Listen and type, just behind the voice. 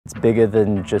It's bigger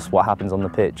than just what happens on the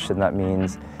pitch, and that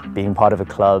means being part of a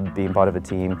club, being part of a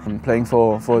team. I'm playing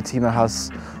for a team that has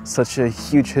such a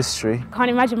huge history. I can't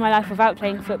imagine my life without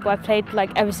playing football. I've played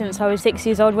ever since I was 6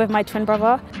 years old with my twin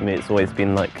brother. For me, it's always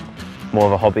been more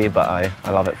of a hobby, but I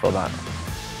love it for that.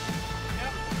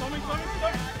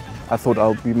 I thought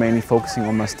I'll be mainly focusing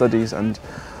on my studies, and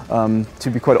to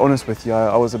be quite honest with you,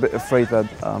 I was a bit afraid that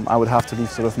I would have to leave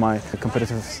sort of my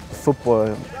competitive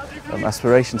football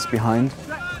aspirations behind,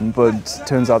 but it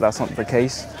turns out that's not the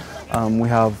case. We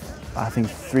have, I think,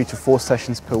 3 to 4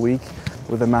 sessions per week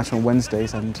with a match on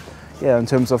Wednesdays, and yeah, in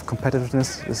terms of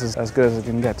competitiveness, this is as good as it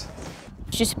can get.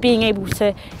 Just being able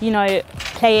to,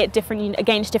 play at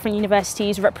against different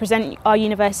universities, represent our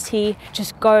university,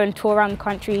 just go and tour around the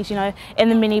countries, in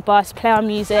the minibus, play our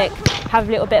music, have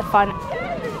a little bit of fun.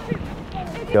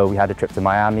 We had a trip to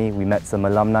Miami, we met some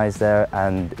alumni there,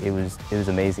 and it was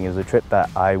amazing. It was a trip that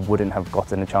I wouldn't have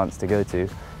gotten a chance to go to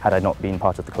had I not been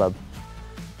part of the club.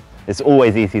 It's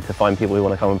always easy to find people who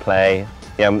want to come and play.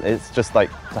 Yeah, it's just to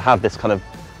have this kind of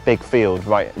big field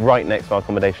right next to our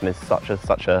accommodation is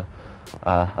such a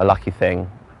lucky thing.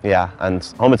 Yeah, and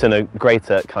Homerton are great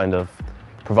at kind of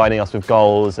providing us with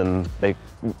goals, and they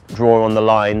draw on the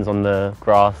lines on the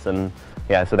grass, and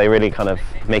yeah, so they really kind of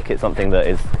make it something that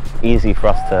is easy for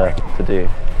us to do.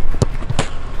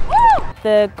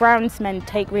 The groundsmen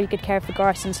take really good care of the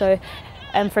grass, and so,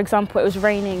 for example, it was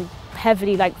raining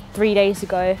heavily 3 days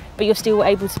ago, but you're still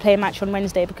able to play a match on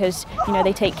Wednesday because,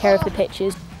 they take care of the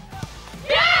pitches.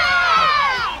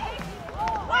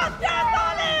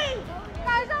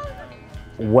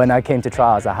 When I came to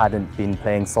trials, I hadn't been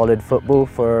playing solid football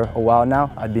for a while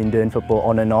now. I'd been doing football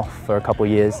on and off for a couple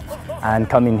of years, and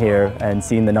coming here and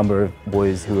seeing the number of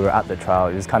boys who were at the trial,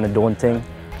 it was kind of daunting.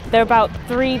 There were about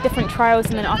 3 different trials,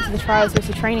 and then after the trials there was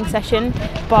a training session,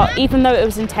 but even though it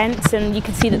was intense and you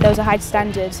could see that there was a high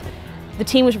standard, the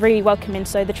team was really welcoming,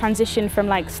 so the transition from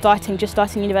just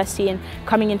starting university and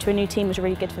coming into a new team was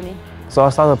really good for me. So I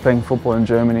started playing football in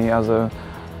Germany as a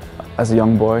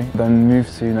young boy, then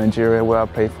moved to Nigeria where I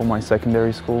played for my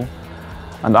secondary school.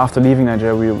 And after leaving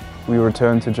Nigeria, we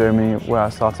returned to Germany where I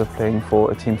started playing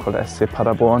for a team called SC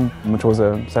Paderborn, which was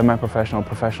a semi-professional,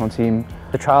 professional team.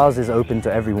 The trials is open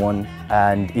to everyone,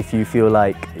 and if you feel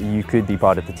like you could be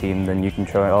part of the team, then you can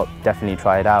definitely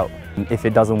try it out. If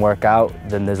it doesn't work out,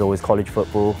 then there's always college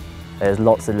football. There's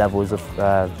lots of levels of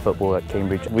football at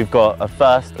Cambridge. We've got a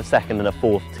first, a second and a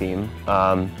fourth team,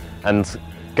 and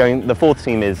the fourth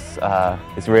team is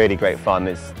really great fun.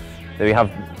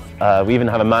 We even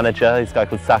have a manager, this guy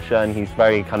called Sasha, and he's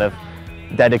very kind of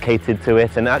dedicated to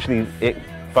it, and actually it,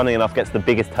 funny enough, gets the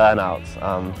biggest turnouts.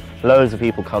 Loads of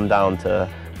people come down to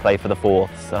play for the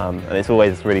fourths, and it's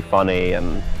always really funny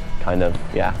and kind of,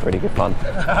 yeah, really good fun.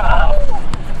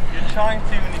 You're trying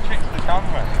too many tricks with the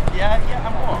camera. Yeah,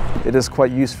 and what? It is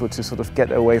quite useful to sort of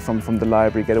get away from the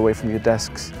library, get away from your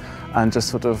desks, and just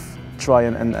sort of try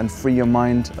and free your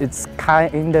mind. It's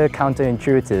kind of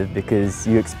counterintuitive because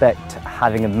you expect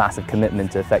having a massive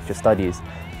commitment to affect your studies,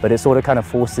 but it sort of kind of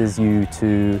forces you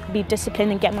to be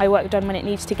disciplined and get my work done when it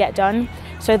needs to get done,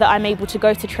 so that I'm able to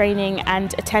go to training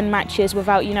and attend matches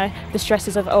without, the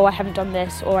stresses of, oh, I haven't done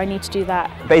this or I need to do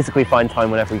that. Basically find time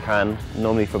whenever you can,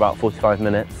 normally for about 45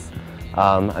 minutes.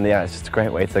 And yeah, it's just a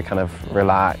great way to kind of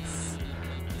relax,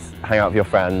 hang out with your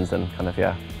friends and kind of,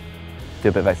 yeah, do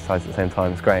a bit of exercise at the same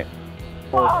time. It's great.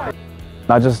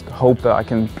 I just hope that I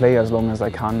can play as long as I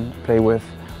can, play with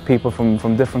people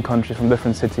from different countries, from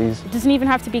different cities. It doesn't even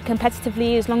have to be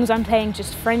competitively, as long as I'm playing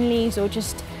just friendlies or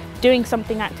just doing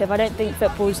something active. I don't think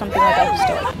football is something I'd ever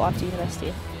stop after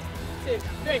university. 2,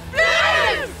 3,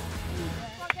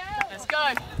 let's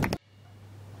go!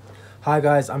 Hi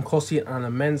guys, I'm Kossi and I'm a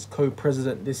men's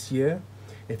co-president this year.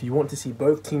 If you want to see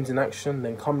both teams in action,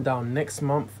 then come down next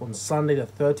month on Sunday the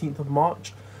 13th of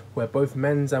March, where both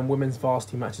men's and women's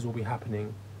varsity matches will be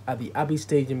happening at the Abbey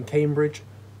Stadium, Cambridge.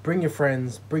 Bring your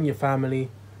friends, bring your family,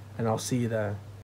 and I'll see you there.